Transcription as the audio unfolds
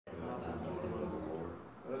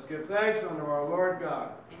Let's give thanks unto our Lord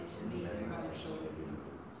God.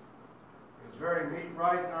 It's very meet,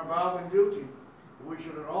 right, and our vow and duty that we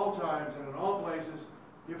should at all times and in all places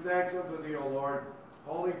give thanks unto thee, O Lord,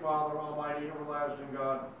 Holy Father, Almighty, everlasting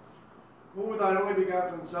God, who with thine only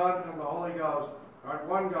begotten Son and the Holy Ghost art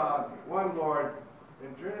one God, one Lord,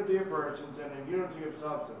 in Trinity of persons and in unity of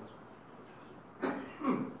substance.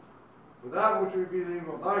 For that which we believe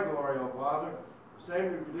of thy glory, O Father, the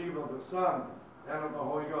same we believe of the Son and of the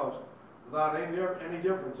Holy Ghost, without any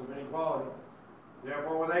difference of any quality.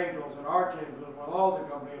 Therefore, with angels and archangels and with all the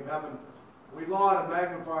company of heaven, we laud and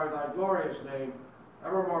magnify thy glorious name,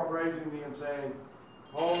 evermore praising thee and saying,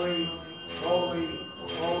 Holy, holy,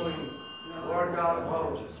 holy, Lord God of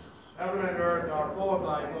hosts, heaven and earth are full of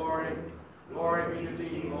thy glory. Glory be to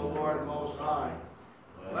thee, O Lord Most High.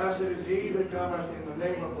 Blessed is he that cometh in the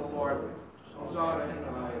name of the Lord. Hosanna in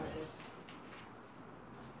the highest.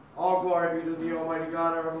 All glory be to thee, Almighty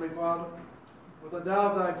God, our Heavenly Father. With the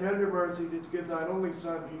dow of thy tender mercy didst give thine only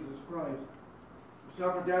Son, Jesus Christ, who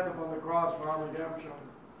suffered death upon the cross for our redemption,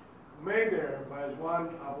 who made there by his one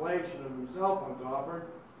oblation of himself once offered,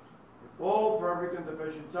 a full, perfect, and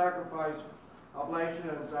deficient sacrifice, oblation,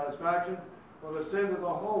 and satisfaction for the sins of the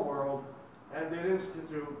whole world, and did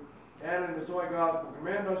institute, and in his holy gospel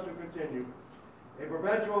command us to continue, a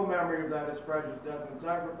perpetual memory of that his precious death and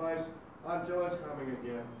sacrifice until his coming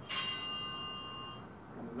again.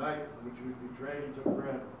 On the night in which he was betrayed, he took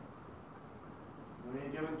bread. When he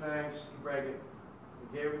had given thanks, he brake it,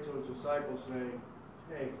 and gave it to his disciples, saying,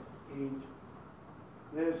 Take, eat.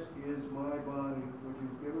 This is my body, which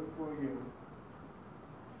is given for you.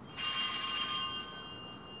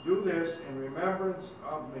 Do this in remembrance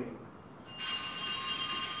of me.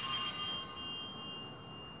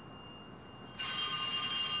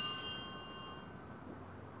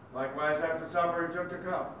 Likewise, after supper, he took the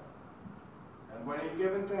cup. And when he had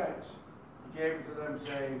given thanks, he gave it to them,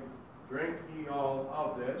 saying, Drink ye all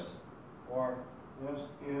of this, for this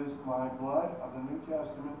is my blood of the New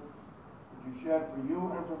Testament, which is shed for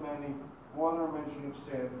you and for many for the remission of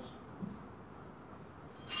sins.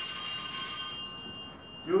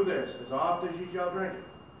 Do this as oft as ye shall drink it,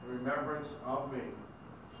 in remembrance of me.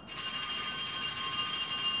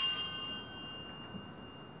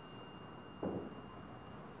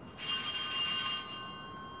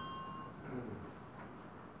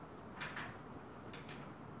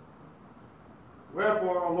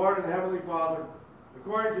 Wherefore, O Lord and Heavenly Father,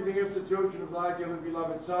 according to the institution of thy given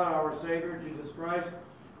beloved Son, our Savior, Jesus Christ,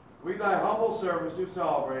 we thy humble servants do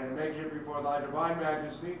celebrate and make it before thy divine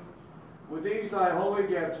majesty, with these thy holy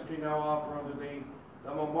gifts which we now offer unto thee,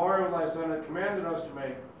 the memorial thy Son hath commanded us to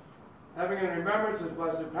make, having in remembrance his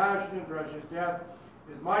blessed passion and precious death,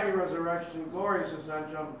 his mighty resurrection and glorious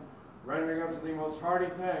ascension, rendering unto thee most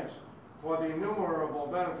hearty thanks for the innumerable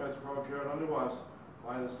benefits procured unto us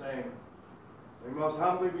by the same. We most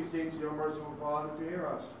humbly beseech thee, O merciful Father, to hear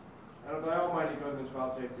us, and of thy almighty goodness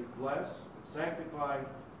vouchsafe to bless and sanctify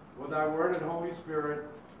with thy word and Holy Spirit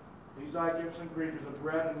these thy gifts and creatures of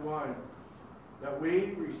bread and wine, that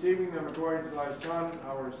we, receiving them according to thy Son,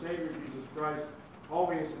 our Savior Jesus Christ,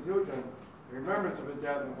 holy institution, in remembrance of his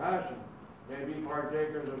death and passion, may be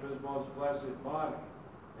partakers of his most blessed body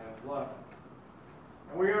and blood.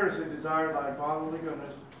 And we earnestly desire thy fatherly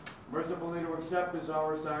goodness, mercifully to accept this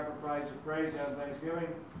our sacrifice of praise and thanksgiving,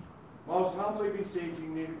 most humbly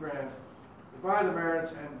beseeching thee to grant, that by the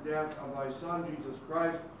merits and death of thy Son Jesus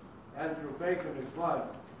Christ, and through faith in his blood,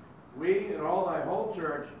 we and all thy whole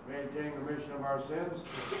church may obtain remission of our sins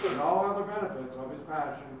and all other benefits of his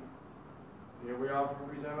passion. Here we offer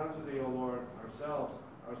and present unto thee, O Lord, ourselves,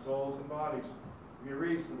 our souls and bodies, to be a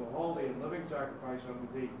reasonable, holy, and living sacrifice unto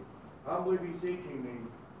thee, humbly beseeching thee,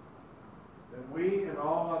 that we and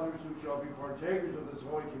all others who shall be partakers of this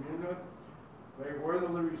holy communion may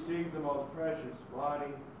worthily receive the most precious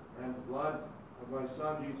body and blood of thy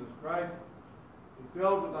Son, Jesus Christ, be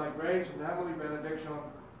filled with thy grace and heavenly benediction,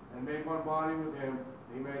 and made one body with him,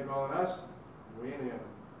 he may dwell in us, and we in him.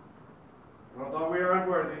 And although we are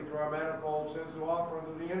unworthy through our manifold sins to offer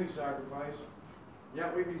unto thee any sacrifice,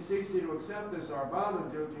 yet we beseech thee to accept this our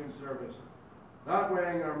bounden duty and service, not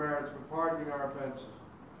weighing our merits, but pardoning our offenses.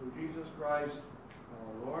 Through Jesus Christ,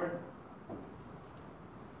 our Lord,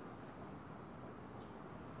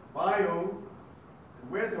 by whom,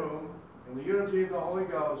 and with whom, in the unity of the Holy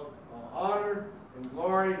Ghost, all honor and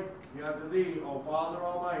glory be unto thee, O Father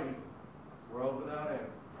Almighty, world without end.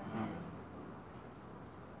 Amen.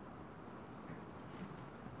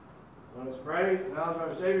 Let us pray. Now as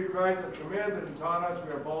our Savior Christ hath commanded and taught us,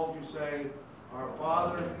 we are bold to say, Our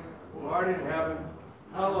Father, who art in heaven,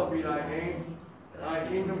 hallowed be thy name. Thy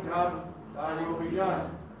kingdom come, thy will be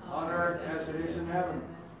done, on earth as it is in heaven.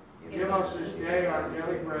 Give us this day our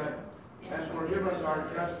daily bread, and forgive us our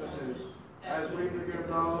trespasses, as we forgive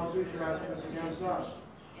those who trespass against us.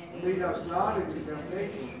 And lead us not into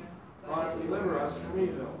temptation, but deliver us from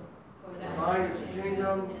evil. For thine is the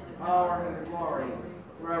kingdom, the power, and the glory,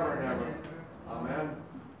 forever and ever. Amen.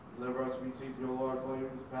 Deliver us, we beseech thee, O Lord, for you,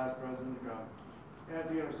 past, present, and to come. And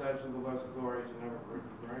the intercession of the blessed, glorious, and ever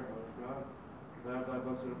perfect prayer, God. That thy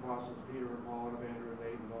blessed apostles, Peter and Paul and Andrew and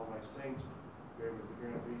Nathan, and all thy saints, favor the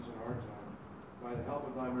grant peace in our time. By the help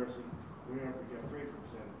of thy mercy, we are to get free from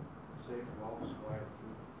sin, safe from all disquiet.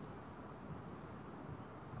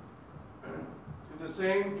 To the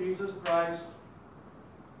same Jesus Christ,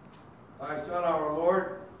 thy Son, our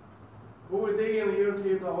Lord, who with thee in the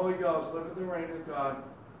unity of the Holy Ghost liveth and reigneth God,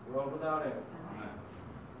 world without end. Amen.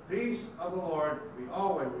 The peace of the Lord be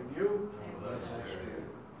always with you. And with thy spirit.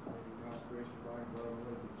 Consecration by blood of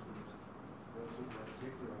religion. Those who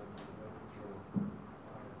partake thereof.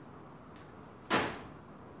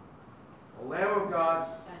 O Lamb of God,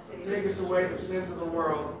 that takest away the sins of the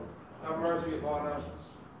world, have mercy upon us.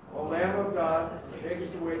 O Lamb of God, that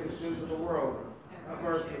takest away the sins of the world, have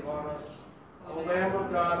mercy upon us. O Lamb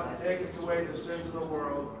of God, that takest away the sins of the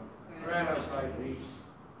world, grant us thy peace.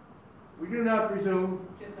 We do not presume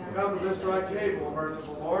to come to this thy table,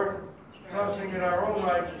 merciful Lord, trusting in our own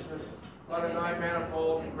righteousness, but in thy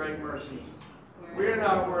manifold and great mercies. We are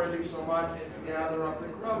not worthy so much as to gather up the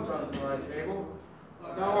crumbs unto thy table.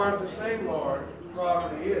 Thou art the same Lord, whose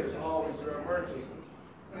property is always through mercy.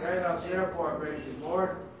 Grant us therefore, gracious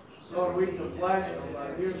Lord, so to eat the flesh of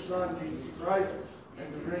thy dear Son, Jesus Christ,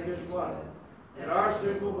 and to drink his blood, that our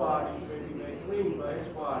sinful bodies may be made clean by his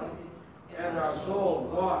body, and our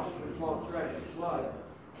souls washed with his most precious blood,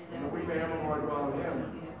 and that we may evermore dwell in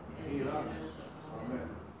him, and he in us. Amen.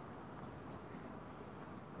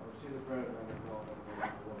 I will see the bread and I will walk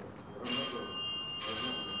the Lord.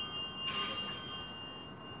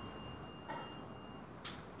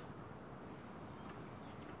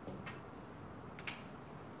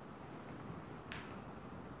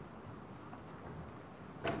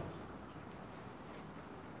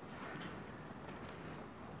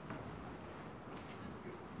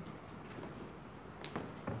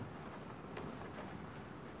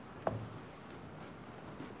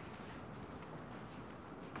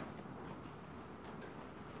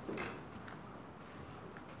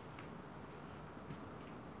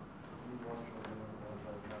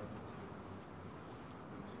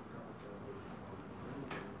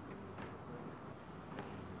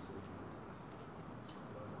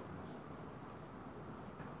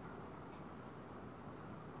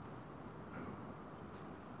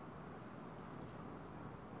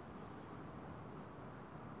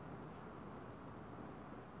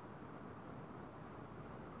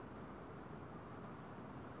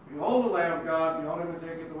 Behold the Lamb of God, behold him that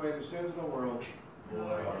taketh away the sins of the world.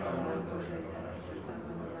 Lord,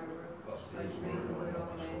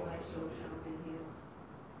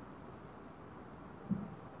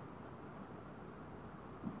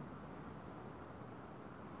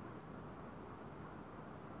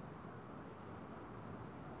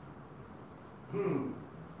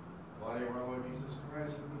 Body of our Lord Jesus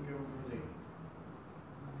Christ, who was given for thee.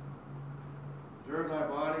 Preserve thy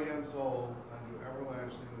body and soul unto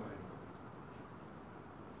everlasting life.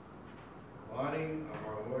 The body of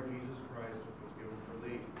our Lord Jesus Christ, which was given for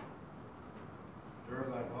thee.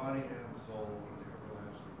 Preserve thy body and soul unto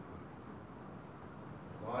everlasting life.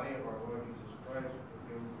 The body of our Lord Jesus Christ, which was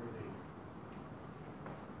given for thee.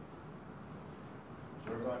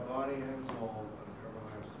 Preserve thy body and soul unto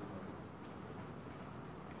everlasting life.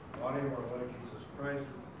 The body of our Lord Jesus Christ,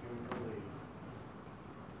 which was given for thee.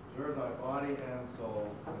 Preserve thy body and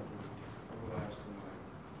soul unto everlasting life.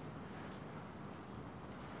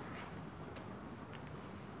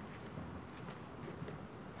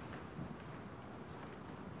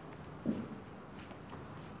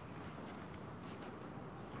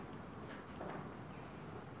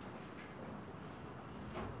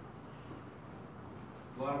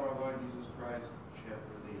 Blood of our Lord Jesus Christ, shed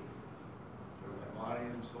for thee. Preserve thy body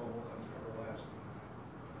and soul unto everlasting life.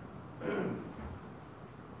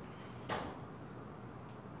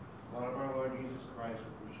 Blood of our Lord Jesus Christ,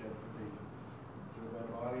 which was shed for thee, preserve thy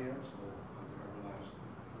body and soul unto everlasting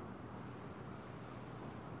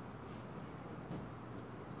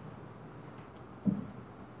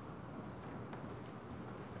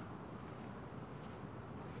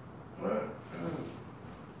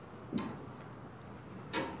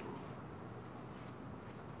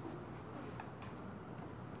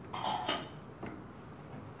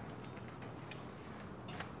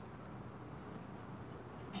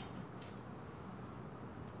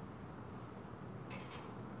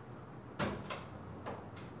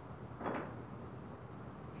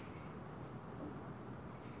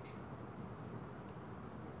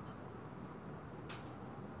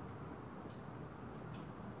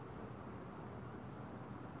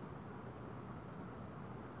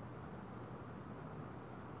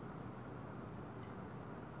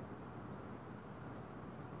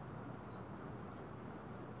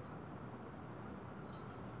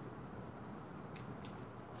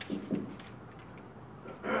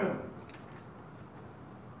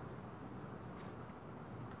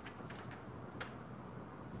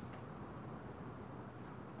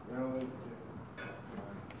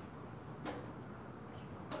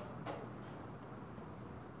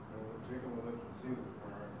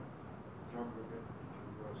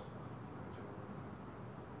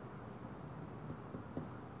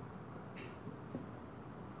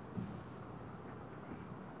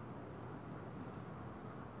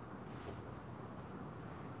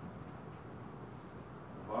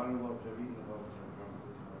Body love to eat the love to come to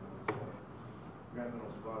the got no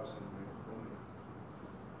spots in the only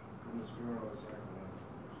from the spirit of the sacrament.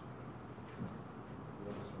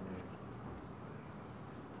 Let us remain.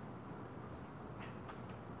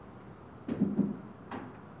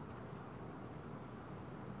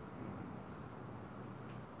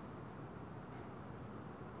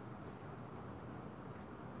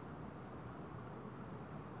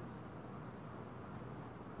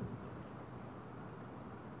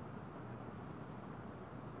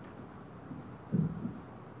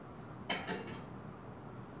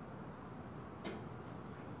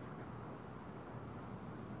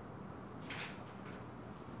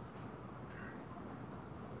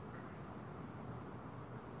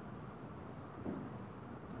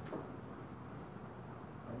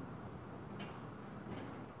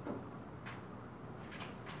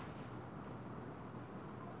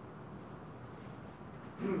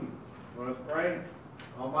 Let us pray.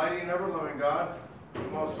 Almighty and ever-loving God, we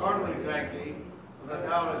most heartily thank Thee for that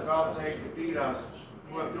Thou hast vouchsafed to feed us,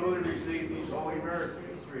 who have duly received these holy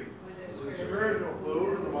mysteries, the spiritual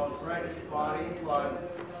food of the most precious body and blood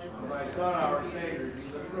of Thy Son, our Savior,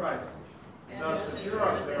 Jesus Christ. And thus assure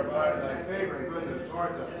us thereby of Thy favor and goodness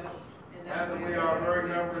towards us, and that we are very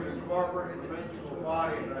members and corporate in the mystical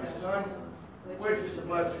body of Thy Son, which is the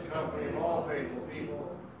blessed company of all faithful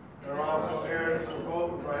people, and are also heirs of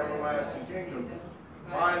hope for everlasting kingdom,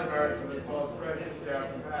 by the merits of His most precious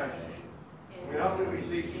death and passion. We humbly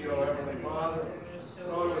beseech Thee, O Heavenly Father,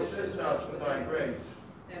 so to assist us with Thy grace,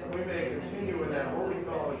 that we may continue in that holy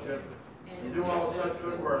fellowship and do all such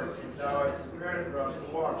good works as Thou hast prepared for us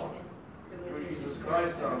to walk. Through Jesus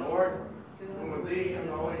Christ our Lord, whom with Thee and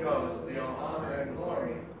the Holy Ghost be all honor and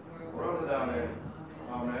glory, world without end.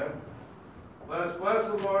 Amen. Let us bless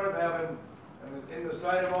the Lord of heaven, and in the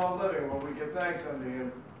sight of all living will we give thanks unto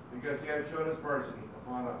Him, because He has shown His mercy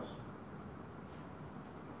upon us.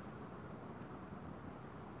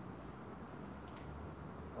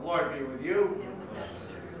 The Lord be with you. And with us.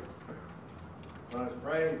 Let us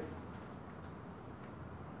pray.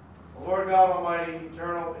 O Lord God Almighty,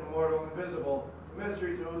 eternal, immortal, invisible, the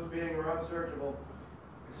mystery to whose being are unsearchable,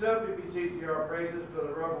 accept and beseech Thee our praises for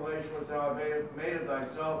the revelation which Thou hast made of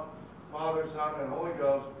Thyself, Father, Son, and Holy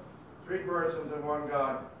Ghost, three persons in one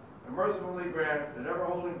God, and mercifully grant that ever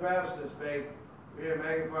holding fast this faith, we may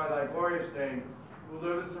magnify Thy glorious name, who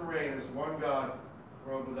liveth and reigneth, one God,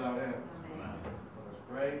 world without end. Amen. Let us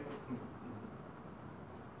pray.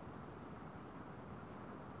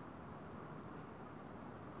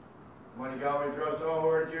 Mighty God, we trust all who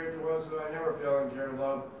are dear to us, and Thy never failing care and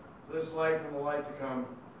love, for this life and the life to come,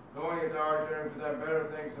 knowing that Thou art caring for that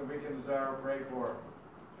better things that we can desire or pray for.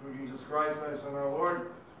 Through Jesus Christ, Thy Son, our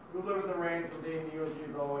Lord, who liveth and reigns with Thee in the unity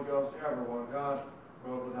of the Holy Ghost, ever one God,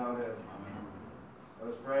 world without end. Amen.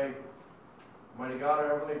 Let us pray. Mighty God,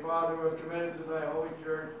 our Heavenly Father, who has committed to Thy holy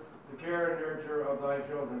church the care and nurture of Thy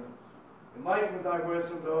children, enlighten with Thy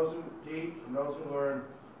wisdom those who teach and those who learn,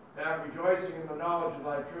 that rejoicing in the knowledge of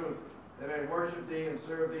Thy truth, they may worship Thee and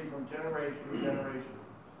serve Thee from generation to generation.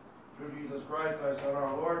 Through Jesus Christ, Thy Son,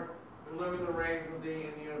 our Lord, who liveth and reigns with Thee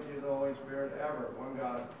in the unity of the Holy Spirit, ever, one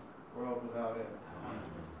God, world without end.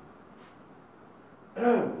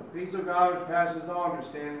 Peace of God which passes all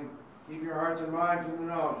understanding, keep your hearts and minds in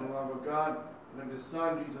the knowledge and love of God and of His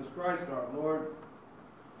Son, Jesus Christ, our Lord.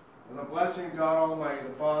 And the blessing of God Almighty,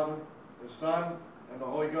 the Father, the Son, and the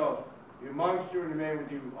Holy Ghost, be amongst you and remain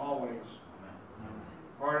with you always. Amen.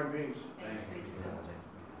 Part and peace. Thanks be to God.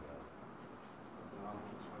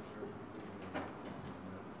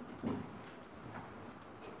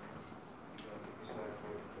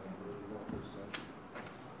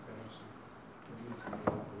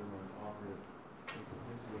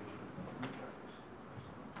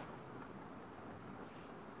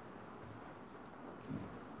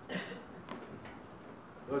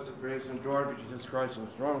 Blessed praise and glory to Jesus Christ on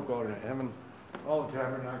the throne, glory to heaven, all the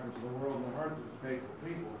tabernacles of the world, and the hearts of His faithful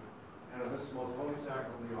people, and of this most holy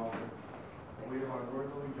sacrament of the altar. And we are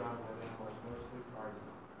unworthily done by that.